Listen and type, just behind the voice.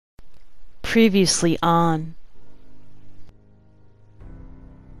Previously on.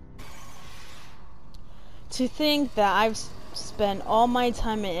 To think that I've spent all my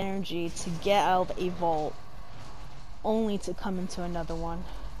time and energy to get out of a vault, only to come into another one.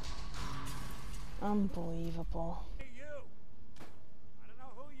 Unbelievable. Hey, you! I don't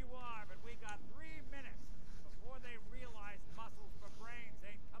know who you are, but we got 3 minutes before they realize muscles for brains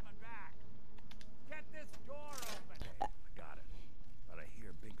ain't coming back. Get this door open! I got it. But I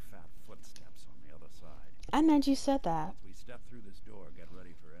hear big fat footsteps on the other side. I meant you said that. Once we step through this door, get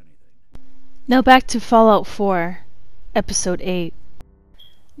ready for anything. Now back to Fallout 4, Episode 8.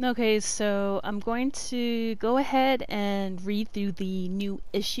 Okay, so I'm going to go ahead and read through the new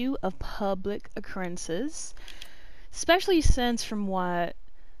issue of Public Occurrences, especially since from what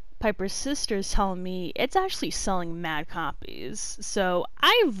Piper's sister is telling me, it's actually selling mad copies. So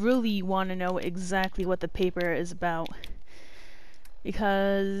I really want to know exactly what the paper is about,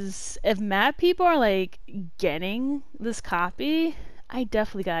 because if mad people are like getting this copy, I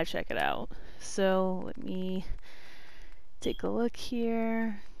definitely gotta check it out. So let me take a look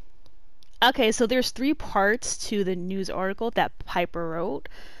here. Okay, so there's 3 parts to the news article that Piper wrote.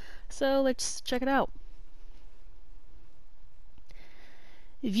 So let's check it out.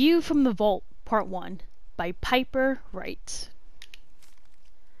 View from the Vault, Part 1, by Piper Wright.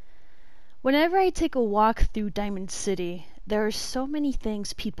 Whenever I take a walk through Diamond City, there are so many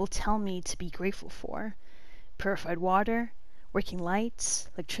things people tell me to be grateful for. Purified water, working lights,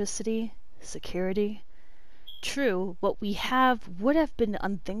 electricity, security. True, what we have would have been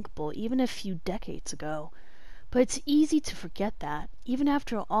unthinkable even a few decades ago, but it's easy to forget that, even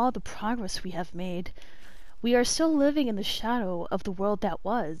after all the progress we have made, we are still living in the shadow of the world that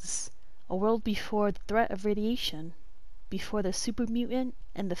was, a world before the threat of radiation, before the super mutant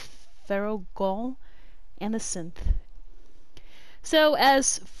and the feral ghoul and the synth. So,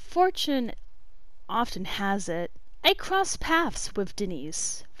 as fortune often has it, I crossed paths with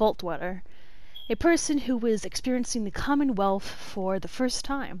Denise, Vault Dweller, a person who was experiencing the Commonwealth for the first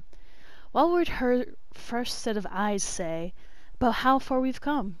time. What would her fresh set of eyes say about how far we've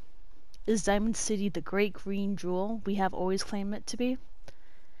come? Is Diamond City the great green jewel we have always claimed it to be?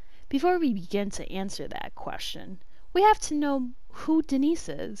 Before we begin to answer that question, we have to know who Denise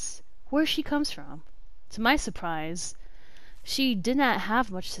is, where she comes from. To my surprise, she did not have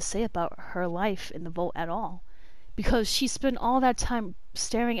much to say about her life in the vault at all, because she spent all that time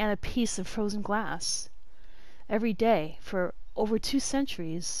staring at a piece of frozen glass. Every day, for over 2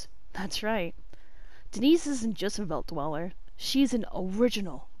 centuries. That's right. Denise isn't just a Vault Dweller. She's an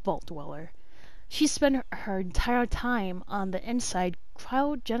original Vault Dweller. She spent her entire time on the inside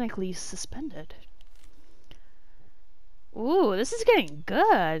cryogenically suspended. Ooh, this is getting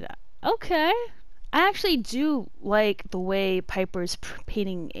good. Okay. I actually do like the way Piper's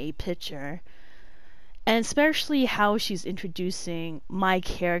painting a picture. And especially how she's introducing my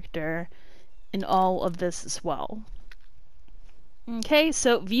character in all of this as well. Okay,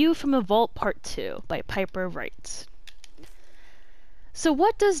 so View from the Vault Part 2 by Piper Wright. So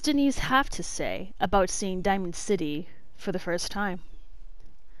what does Denise have to say about seeing Diamond City for the first time?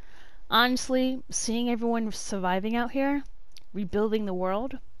 Honestly, seeing everyone surviving out here, rebuilding the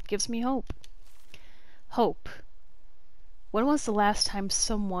world, gives me hope. Hope. When was the last time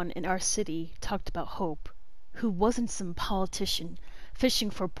someone in our city talked about hope, who wasn't some politician fishing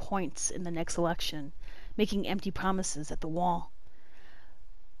for points in the next election, making empty promises at the wall?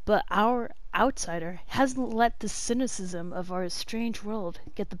 But our outsider hasn't let the cynicism of our strange world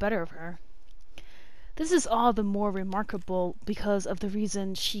get the better of her. This is all the more remarkable because of the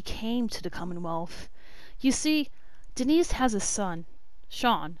reason she came to the Commonwealth. You see, Denise has a son,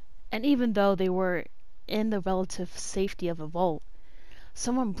 Sean, and even though they were in the relative safety of a vault,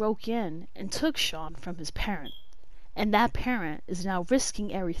 someone broke in and took Sean from his parent, and that parent is now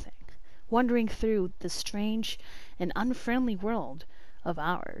risking everything, wandering through the strange and unfriendly world of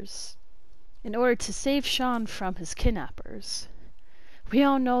ours, in order to save Sean from his kidnappers. We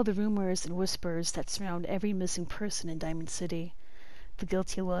all know the rumors and whispers that surround every missing person in Diamond City, the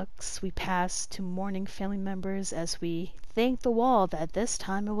guilty looks we pass to mourning family members as we thank the wall that this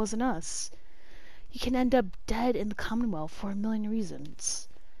time it wasn't us. You can end up dead in the Commonwealth for a million reasons.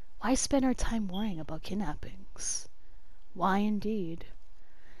 Why spend our time worrying about kidnappings? Why indeed?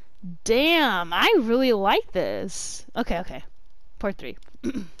 Damn, I really like this. Okay. Part 3.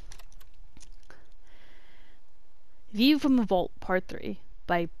 View from the Vault, Part 3,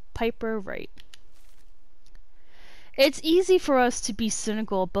 by Piper Wright. It's easy for us to be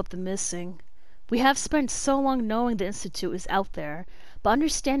cynical about the missing. We have spent so long knowing the Institute is out there, but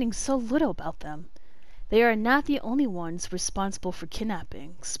understanding so little about them. They are not the only ones responsible for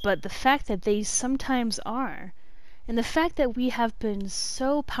kidnappings, but the fact that they sometimes are, and the fact that we have been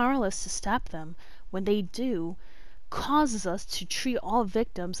so powerless to stop them when they do, causes us to treat all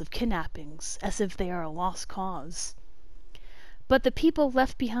victims of kidnappings as if they are a lost cause. But the people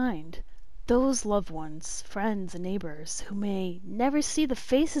left behind, those loved ones, friends and neighbors, who may never see the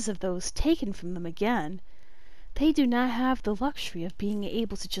faces of those taken from them again, they do not have the luxury of being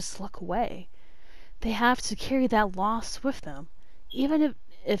able to just look away. They have to carry that loss with them, even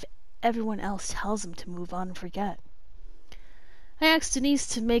if everyone else tells them to move on and forget. I asked Denise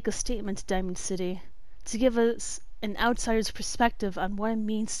to make a statement to Diamond City, to give us an outsider's perspective on what it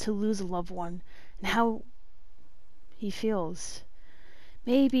means to lose a loved one and how he feels.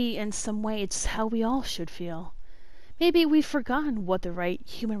 Maybe in some way it's how we all should feel. Maybe we've forgotten what the right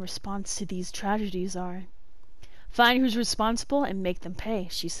human response to these tragedies are. Find who's responsible and make them pay,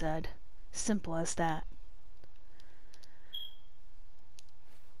 she said. Simple as that.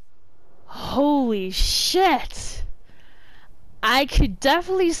 Holy shit! I could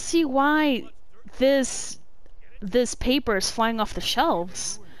definitely see why this paper is flying off the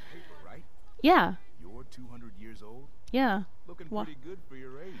shelves. You were in the paper, right? Yeah, You're 200 years old? yeah. Looking Wha- pretty good for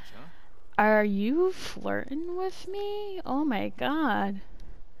your age, huh? Are you flirting with me? Oh my god.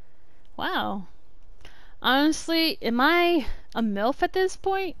 Wow. Honestly, am I a MILF at this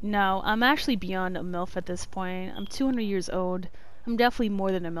point? No, I'm actually beyond a MILF at this point. I'm 200 years old. I'm definitely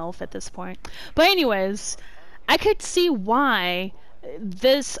more than a MILF at this point. But anyways, I could see why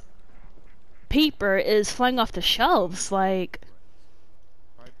this paper is flying off the shelves. Like,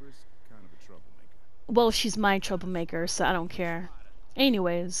 Piper's kind of a troublemaker. well, she's my troublemaker, so I don't care.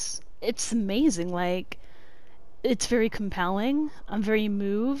 Anyways, it's amazing. Like, it's very compelling. I'm very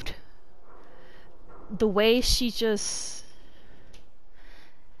moved. The way she just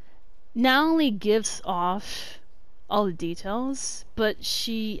not only gives off all the details, but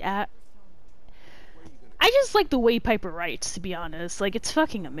I just like the way Piper writes, to be honest. Like, it's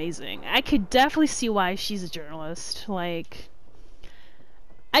fucking amazing. I could definitely see why she's a journalist. Like,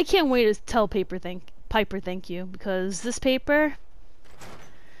 I can't wait to tell Piper thank you, because this paper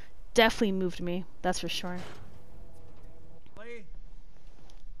definitely moved me, that's for sure. Lee?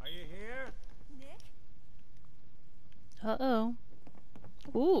 Are you here? Nick? Uh-oh.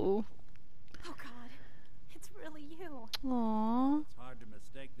 Ooh. Oh God, it's really you. Aww. It's hard to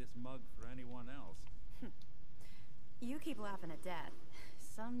mistake this mug for anyone else. You keep laughing at Death.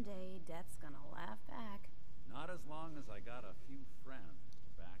 Someday Death's gonna laugh back. Not as long as I got a few friends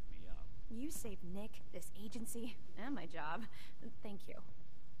to back me up. You saved Nick, this agency, and my job. Thank you.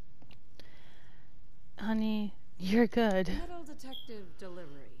 Honey, you're good. Metal detective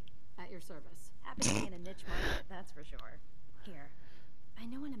delivery at your service. Happy to be in a niche market, that's for sure. Here, I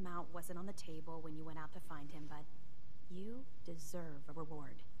know an amount wasn't on the table when you went out to find him, but you deserve a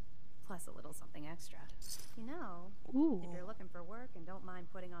reward. Plus a little something extra. You know, Ooh. if you're looking for work and don't mind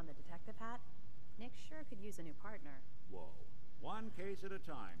putting on the detective hat, Nick sure could use a new partner. Whoa. One case at a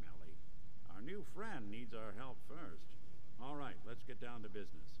time, Ellie. Our new friend needs our help first. All right, let's get down to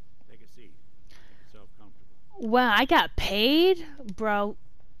business. Take a seat. Make yourself comfortable. Wow, I got paid? Bro,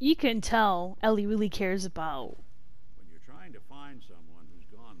 you can tell Ellie really cares about. When you're trying to find someone who's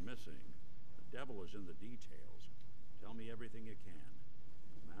gone missing, the devil is in the details. Tell me everything you can,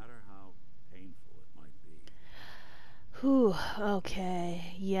 no matter how painful it might be. Whew,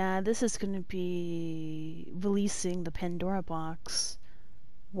 okay. Yeah, this is gonna be releasing the Pandora box.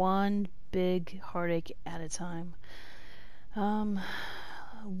 One big heartache at a time.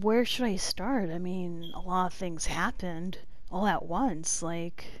 Where should I start? I mean, a lot of things happened all at once,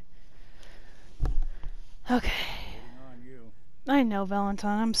 like... Okay. Waiting on you. I know,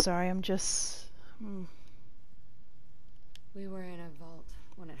 Valentine, I'm sorry, I'm just... We were in a vault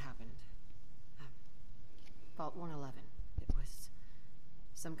when it happened. Vault 111. It was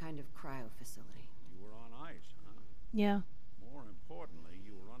some kind of cryo facility. You were on ice, huh? Yeah. More importantly,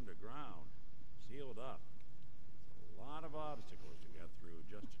 you were underground, sealed up. A lot of obstacles to get through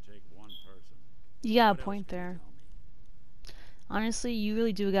just to take one person. You got What a else point can you there. tell me? Honestly, you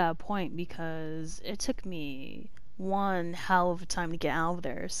really do got a point, because it took me one hell of a time to get out of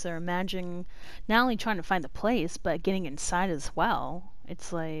there. So imagine not only trying to find the place, but getting inside as well.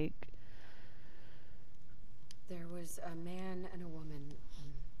 It's like, There was a man and a woman.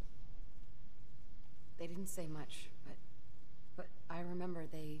 They didn't say much, but I remember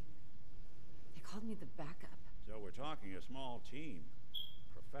they called me the backup. So we're talking a small team.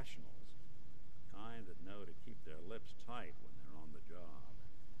 Professionals. Kind that know to keep their lips tight when they're on the job.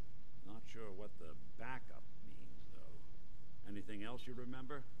 Not sure what the backup means, though. Anything else you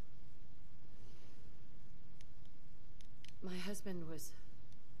remember? My husband was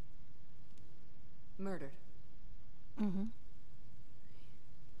murdered. Mm-hmm.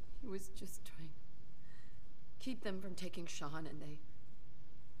 He was just trying to keep them from taking Sean, and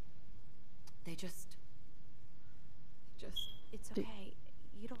they just... It's okay.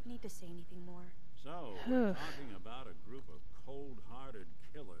 You don't need to say anything more. So, we're talking about a group of cold-hearted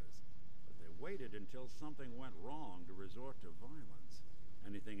killers, but they waited until something went wrong to resort to violence.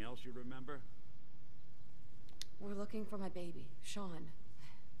 Anything else you remember? We're looking for my baby, Sean.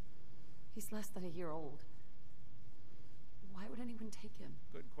 He's less than a year old. Why would anyone take him?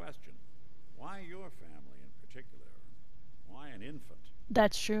 Good question. Why your family in particular? Why an infant?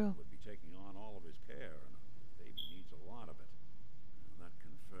 That's true. Would be taking on all of his care, and a baby needs a lot of it. Now, that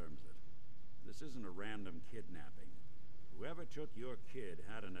confirms it. This isn't a random kidnapping. Whoever took your kid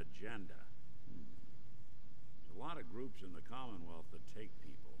had an agenda. There's a lot of groups in the Commonwealth that take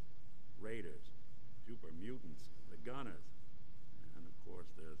people. Raiders, super mutants, the Gunners, and of course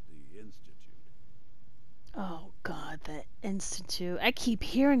there's the Institute. Oh god, the Institute. I keep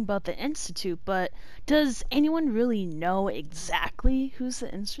hearing about the Institute, but does anyone really know exactly who's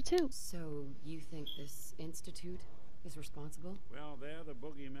the Institute? So, you think this institute is responsible? Well, they're the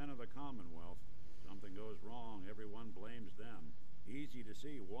boogeymen of the Commonwealth. Something goes wrong, everyone blames them. Easy to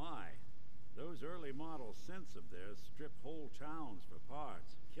see why. Those early model synths of theirs strip whole towns for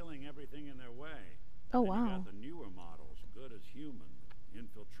parts, killing everything in their way. Oh, Then you wow. got the newer models, good as human,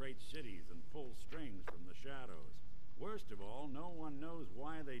 infiltrate cities and pull strings from the shadows. Worst of all, no one knows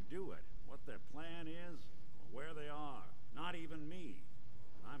why they do it, what their plan is, or where they are. Not even me.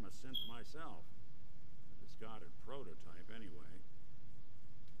 I'm a synth myself. A discarded prototype anyway.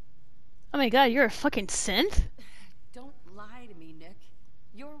 Oh my god, you're a fucking synth? Don't lie to me, Nick.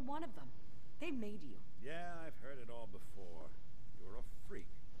 You're one of them. They made you. Yeah, I've heard it all before. You're a freak.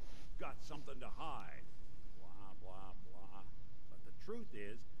 Got something to hide. Blah, blah, blah. But the truth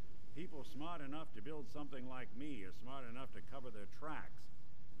is, people smart enough to build something like me are smart enough to cover their tracks,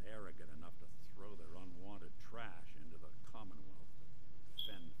 and arrogant enough to throw their unwanted trash into the Commonwealth to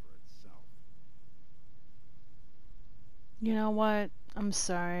fend for itself. You know what? I'm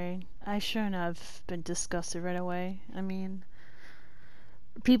sorry. I shouldn't have been disgusted right away. I mean,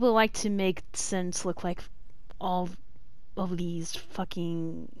 people like to make synths look like all of these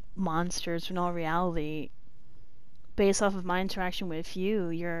fucking monsters when all reality, based off of my interaction with you,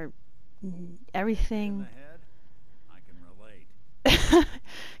 you're In everything. the head? I can relate.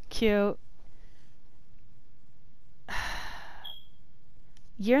 Cute.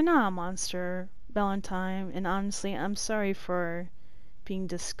 You're not a monster, Valentine, and honestly, I'm sorry for being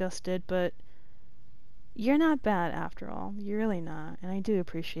disgusted, but you're not bad after all. You're really not, and I do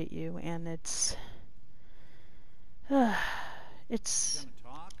appreciate you, and it's... it's...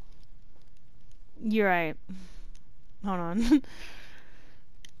 Gonna talk? You're right. Hold on.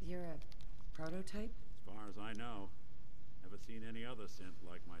 You're a prototype? As far as I know. Never seen any other synth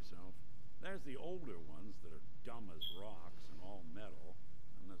like myself. There's the older ones that are dumb as rocks and all metal,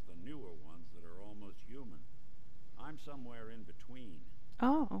 and there's the newer ones that are almost human. I'm somewhere in between.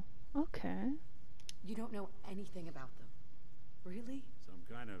 Oh, okay. You don't know anything about them. Really? Some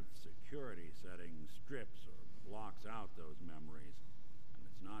kind of security setting strips or blocks out those memories. And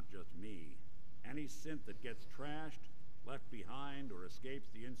it's not just me. Any synth that gets trashed, left behind, or escapes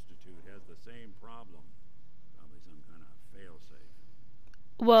the Institute has the same problem. Probably some kind of failsafe.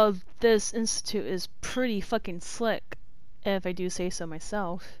 Well, this institute is pretty fucking slick, if I do say so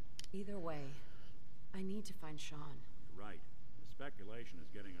myself. Either way, I need to find Sean. You're right. The speculation is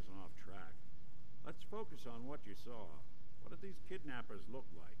getting us off track. Let's focus on what you saw. What did these kidnappers look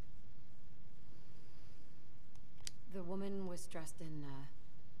like? The woman was dressed in,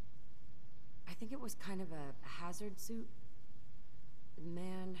 I think it was kind of a hazard suit. The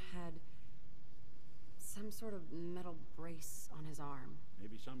man had some sort of metal brace on his arm.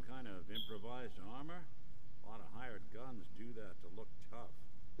 Maybe some kind of improvised armor? A lot of hired guns do that to look tough.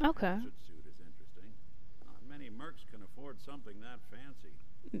 Okay. Hazard suit is interesting. Not many mercs can afford something that fancy.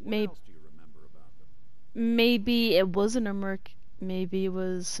 What Maybe, else do you remember about them? maybe it wasn't a merc. Maybe it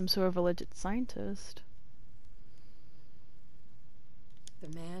was some sort of a legit scientist. The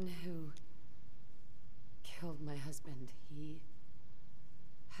man who killed my husband, he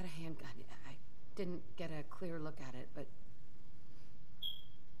had a handgun. I didn't get a clear look at it, but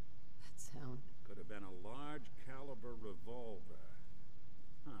that sound. Could have been a large caliber revolver.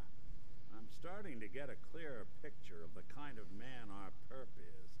 Huh. I'm starting to get a clearer picture of the kind of man our perp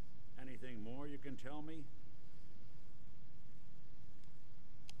is. Anything more you can tell me?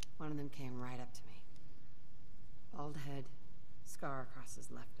 One of them came right up to me. Bald head, scar across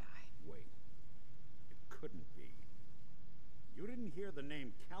his left eye. Wait. It couldn't be. You didn't hear the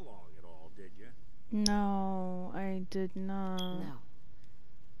name Kellogg at all, did you? No, I did not. No.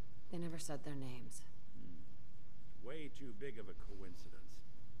 They never said their names. Way too big of a coincidence.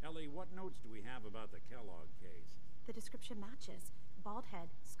 Ellie, what notes do we have about the Kellogg case? The description matches. Bald head,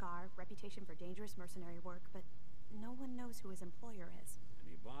 scar, reputation for dangerous mercenary work, but no one knows who his employer is. And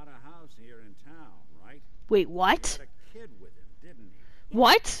he bought a house here in town, right? Wait, He what? had a kid with him, didn't he? Yeah,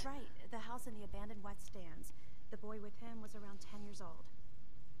 What? that's right. The house in the abandoned West Stands. The boy with him was around 10 years old.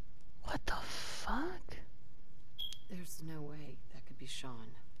 What the fuck? There's no way that could be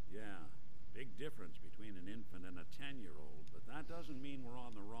Sean. Yeah. Big difference between an infant and a 10-year-old, but that doesn't mean we're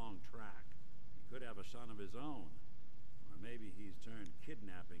on the wrong track. He could have a son of his own. Or maybe he's turned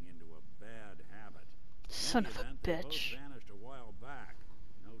kidnapping into a bad habit. In Son any of a event, they bitch. both vanished a while back.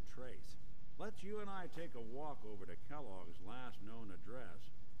 No trace. Let's you and I take a walk over to Kellogg's last known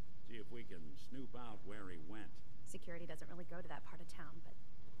address. See if we can snoop out where he went. Security doesn't really go to that part of town, but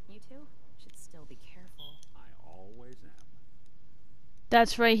you two should still be careful. I always am.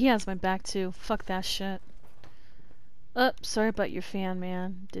 That's right, he has my back too. Fuck that shit. Sorry about your fan,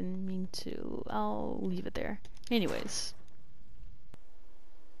 man. Didn't mean to. I'll leave it there. Anyways.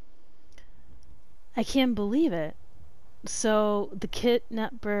 I can't believe it. So, the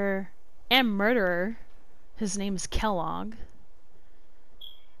kidnapper and murderer, his name is Kellogg.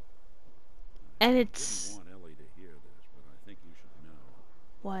 And I it's... didn't want Ellie to hear this, but I think you should know.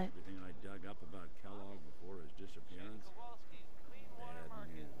 What? Everything I dug up about Kellogg before his disappearance? Bad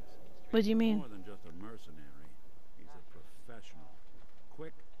news. What do you mean? More than just a mercenary. He's a professional.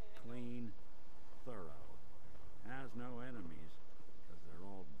 Quick, clean, thorough. Has no enemies, because they're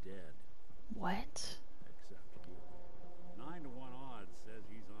all dead, What? except you. 9 to 1 odds says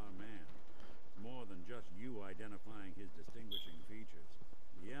he's our man. More than just you identifying his distinguishing features.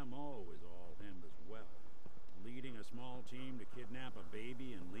 The M.O. is all him as well. Leading a small team to kidnap a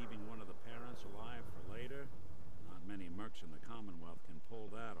baby and leaving one of the parents alive for later? Not many mercs in the Commonwealth can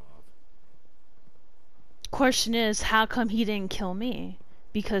pull that off. Question is, how come he didn't kill me?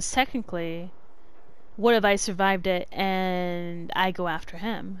 Because technically, what if I survived it and I go after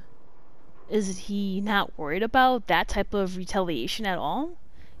him? Is he not worried about that type of retaliation at all?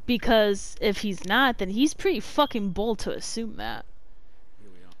 Because if he's not, then he's pretty fucking bold to assume that. Here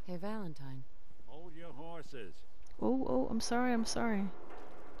we are. Hey, Valentine. Hold your horses. Oh, I'm sorry. It's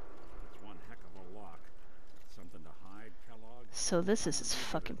one heck of a lock. Something to hide, Kellogg? So this is his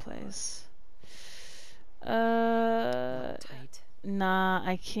fucking place. Tight. Nah,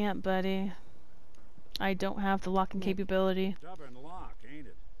 I can't, buddy. I don't have the locking Nick. capability. Stubborn lock, ain't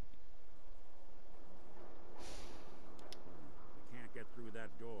it? You can't get through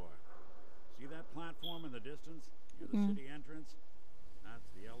that door. See that platform in the distance? Near the city entrance? That's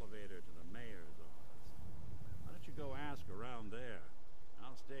the elevator to the mayor's office. Why don't you go ask around there?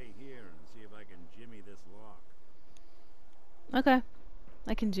 I'll stay here and see if I can jimmy this lock. Okay,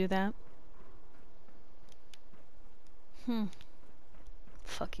 I can do that.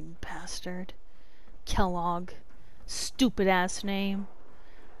 Fucking bastard. Kellogg. Stupid ass name.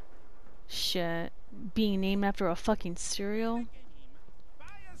 Shit. Being named after a fucking cereal. Buy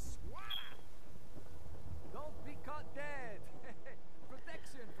a swatter! Don't be caught dead.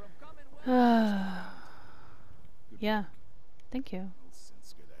 Protection from Commonwealth. Yeah. Thank you. No sense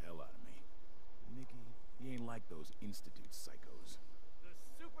scared the hell out of me. Mickey, he ain't like those Institute psychos.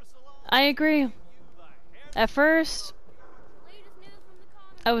 The super salon. I agree. You the hair. At first,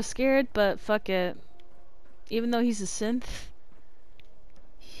 I was scared, but fuck it. Even though he's a synth,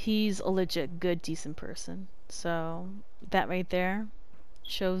 he's a legit good, decent person. So, that right there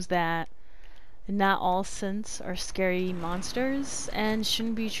shows that not all synths are scary monsters and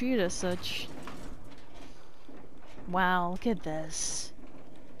shouldn't be treated as such. Wow, look at this.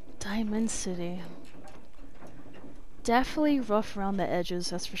 Diamond City. Definitely rough around the edges,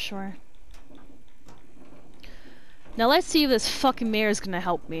 that's for sure. Now let's see if this fucking mayor is gonna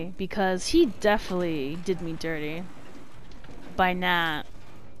help me, because he definitely did me dirty by not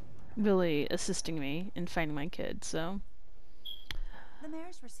really assisting me in finding my kid, so. The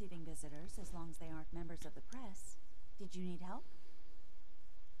mayor's receiving visitors as long as they aren't members of the press. Did you need help?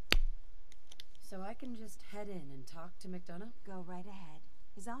 So I can just head in and talk to McDonough? Go right ahead.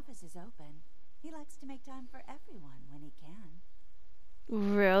 His office is open. He likes to make time for everyone when he can.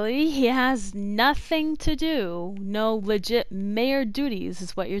 Really? He has nothing to do. No legit mayor duties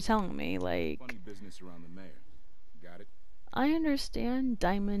is what you're telling me. Like, Funny business around the mayor. Got it? I understand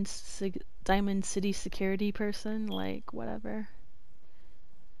Diamond City security person, like, whatever.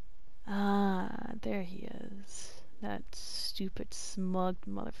 Ah, there he is. That stupid, smug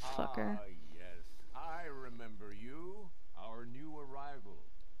motherfucker. Ah, yes. I remember you. Our new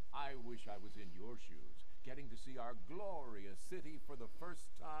wish I was in your shoes, getting to see our glorious city for the first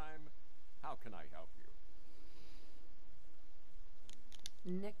time. How can I help you?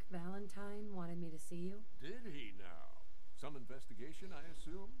 Nick Valentine wanted me to see you. Did he now? Some investigation, I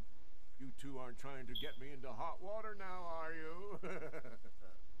assume? You two aren't trying to get me into hot water now, are you?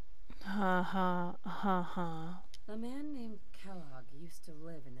 Ha ha ha ha. A man named Kellogg used to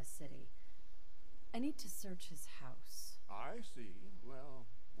live in the city. I need to search his house. I see. Well,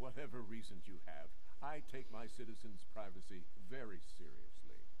 whatever reasons you have, I take my citizens' privacy very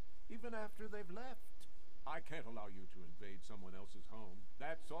seriously. Even after they've left. I can't allow you to invade someone else's home.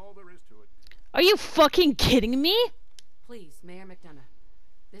 That's all there is to it. Are you fucking kidding me? Please, Mayor McDonough.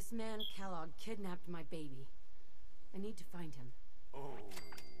 This man Kellogg kidnapped my baby. I need to find him. Oh,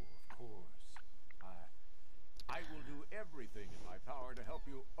 of course. I will do everything in my power to help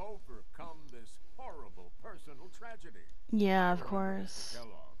you overcome this horrible personal tragedy. Yeah, of I remember course. Mr.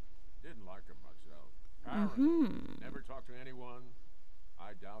 Kellogg. Didn't like him myself. Paranoid. Never talked to anyone.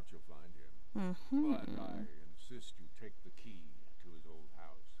 I doubt you'll find him. But I insist you take the key to his old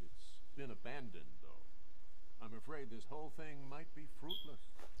house. It's been abandoned, though. I'm afraid this whole thing might be fruitless.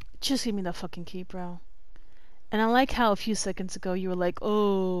 Just give me the fucking key, bro. And I like how a few seconds ago you were like,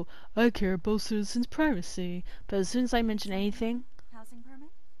 oh, I care about citizens' privacy. But as soon as I mention anything... Housing permit?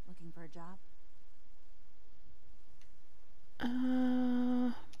 Looking for a job?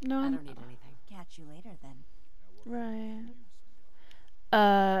 No. I don't need anything. Catch you later then. Right.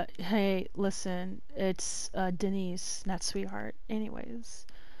 Hey, listen, it's, Denise, not sweetheart. Anyways.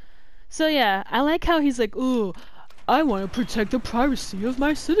 So yeah, I like how he's like, ooh, I want to protect the privacy of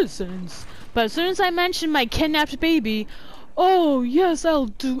my citizens. But as soon as I mention my kidnapped baby, oh yes, I'll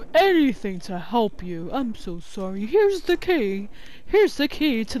do anything to help you. I'm so sorry. Here's the key. Here's the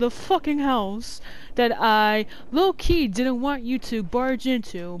key to the fucking house that I low-key didn't want you to barge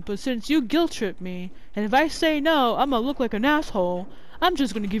into. But since you guilt-tripped me, and if I say no, I'm gonna look like an asshole, I'm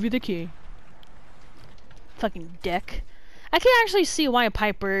just gonna give you the key. Fucking dick. I can actually see why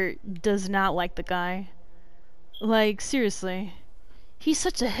Piper does not like the guy. Like, seriously. He's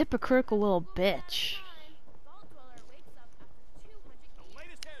such a hypocritical little bitch.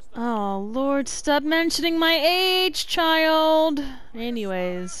 Oh, Lord, stop mentioning my age, child.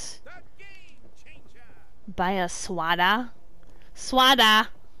 Anyways. Buy a swada. Swada.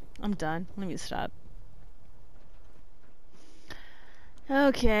 I'm done. Let me stop.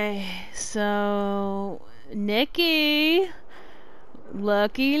 Okay, so... Nikki.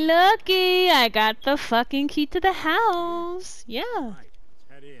 Looky, I got the fucking key to the house. Yeah. Right, let's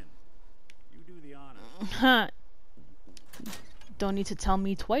head in. You do the honors. Huh. Don't need to tell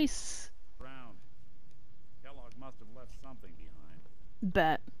me twice. Brown. Kellogg must have left something behind.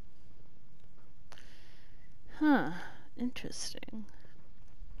 Bet. Huh. Interesting.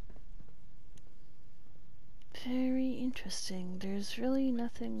 Very interesting. There's really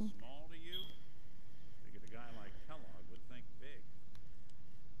nothing... Small to you? Figured a guy like Kellogg would think big.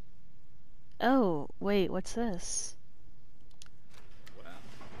 Oh, wait, what's this? Well,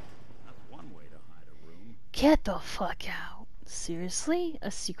 that's one way to hide a room. Get the fuck out. Seriously?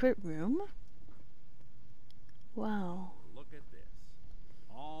 A secret room? Wow. Look at this.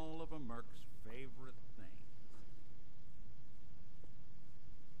 All of a Merc's favorite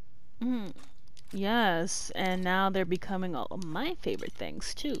things. Yes, and now they're becoming all of my favorite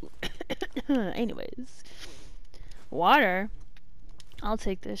things too. Anyways. Water. I'll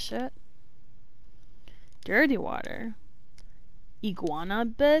take this shit. Dirty water. Iguana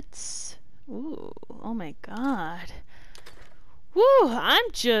bits. Ooh, oh my god. Woo,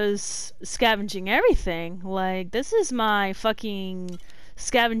 I'm just scavenging everything. Like, this is my fucking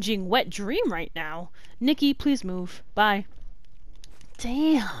scavenging wet dream right now. Nikki, please move. Bye.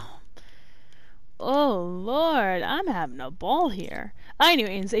 Damn. Oh Lord, I'm having a ball here.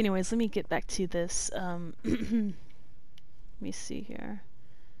 Anyways, let me get back to this. Let me see here.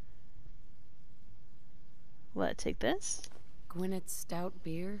 What, take this? Gwinnett Stout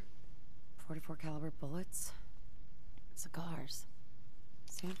beer, 44 caliber bullets, cigars,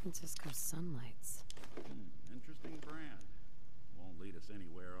 San Francisco Sunlights. Interesting brand. Won't lead us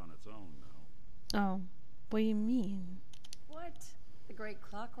anywhere on its own, though. Oh, what do you mean? What? The great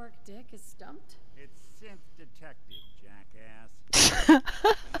Clockwork Dick is stumped? It's synth detective, jackass.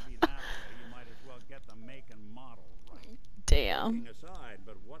 Maybe that way you might as well get the make and model right. Damn. Joking aside,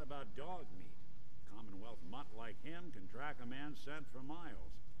 but what about dog meat? Commonwealth mutt like him can track a man's scent for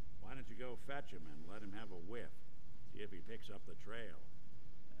miles. Why don't you go fetch him and let him have a whiff? See if he picks up the trail.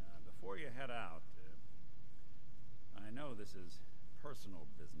 Before you head out, I know this is personal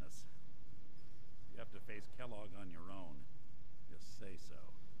business. You have to face Kellogg on your own. Just say so.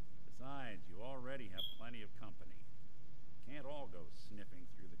 Besides,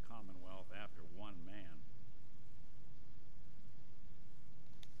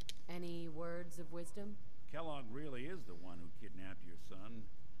 of wisdom? Kellogg really is the one who kidnapped your son,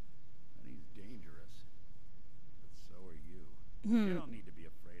 and he's dangerous. But so are you. You don't need to be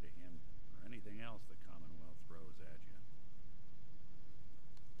afraid of him or anything else the Commonwealth throws at you.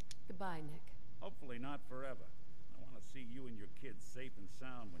 Goodbye, Nick. Hopefully not forever. I want to see you and your kids safe and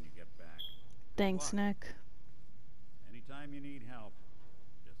sound when you get back. Good Thanks, luck. Nick. Anytime you need help,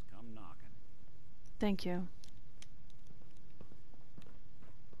 just come knocking. Thank you.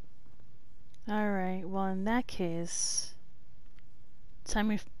 Alright, well in that case,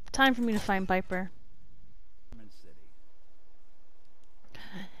 time for me to find Piper. City.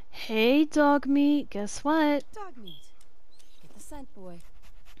 Hey, dog meat, guess what? Dog meat. Get the scent, boy.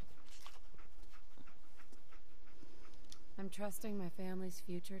 I'm trusting my family's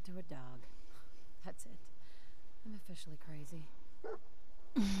future to a dog. That's it. I'm officially crazy.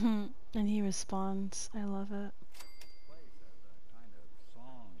 And he responds, I love it. Place has a kind of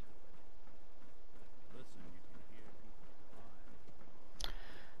song. Listen, you can hear people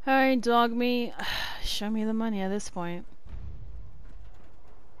cry. Alright, dog meat, show me the money at this point.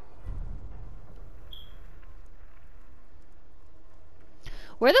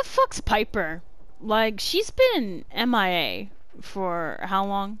 Where the fuck's Piper? Like, she's been MIA for how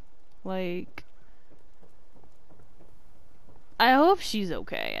long? Like, I hope she's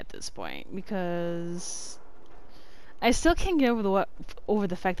okay at this point, because I still can't get over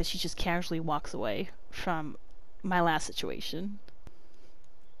the fact that she just casually walks away from my last situation.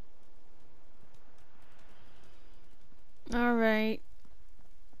 Alright.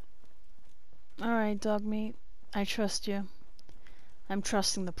 Alright, dog meat. I trust you. I'm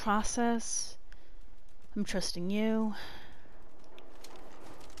trusting the process. I'm trusting you.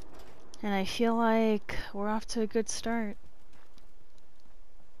 And I feel like we're off to a good start.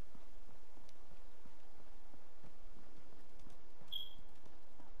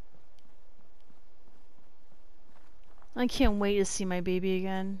 I can't wait to see my baby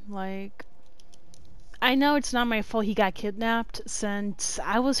again. Like, I know it's not my fault he got kidnapped since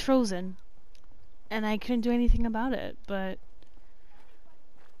I was frozen. And I couldn't do anything about it, but...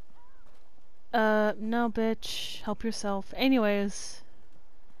 no, bitch. Help yourself. Anyways,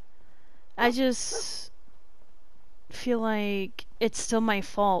 I just feel like it's still my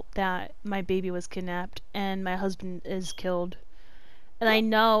fault that my baby was kidnapped and my husband is killed. And I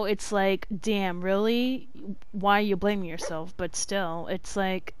know it's like, damn, really? Why are you blaming yourself? But still, it's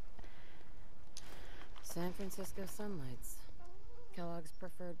like... San Francisco Sunlights. Kellogg's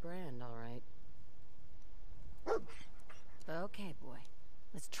preferred brand, alright. Okay, boy.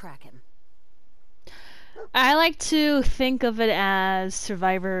 Let's track him. I like to think of it as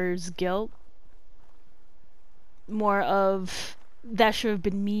survivor's guilt. More of, that should have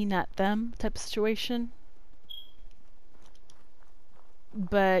been me, not them, type of situation.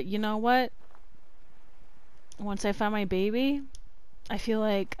 But you know what? Once I find my baby, I feel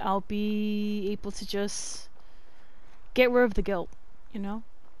like I'll be able to just get rid of the guilt, you know?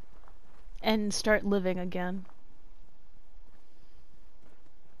 And start living again.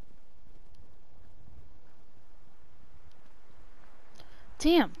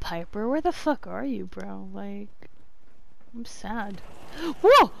 Damn, Piper, where the fuck are you, bro? Like, I'm sad.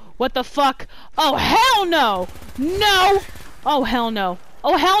 Whoa! What the fuck? Oh, hell no! No! Oh, hell no.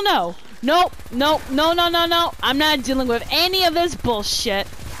 Oh, hell no! Nope, nope, no, no, no, no. I'm not dealing with any of this bullshit.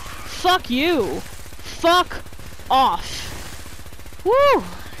 Fuck you. Fuck off. Woo!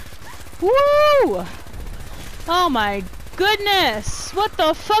 Woo! Oh my goodness! What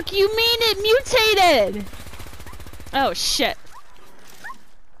the fuck you mean it mutated? Oh shit.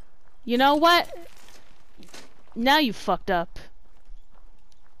 You know what? Now you fucked up.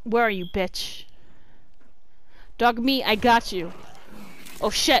 Where are you, bitch? Dog meat, I got you. Oh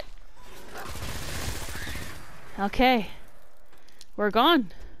shit. Okay. We're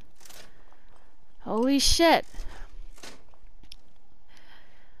gone. Holy shit.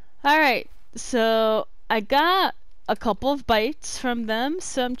 Alright, so I got a couple of bites from them,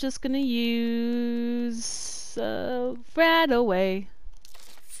 so I'm just gonna use right away.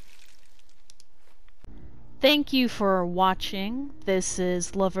 Thank you for watching. This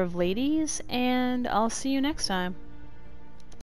is Lover of Ladies, and I'll see you next time.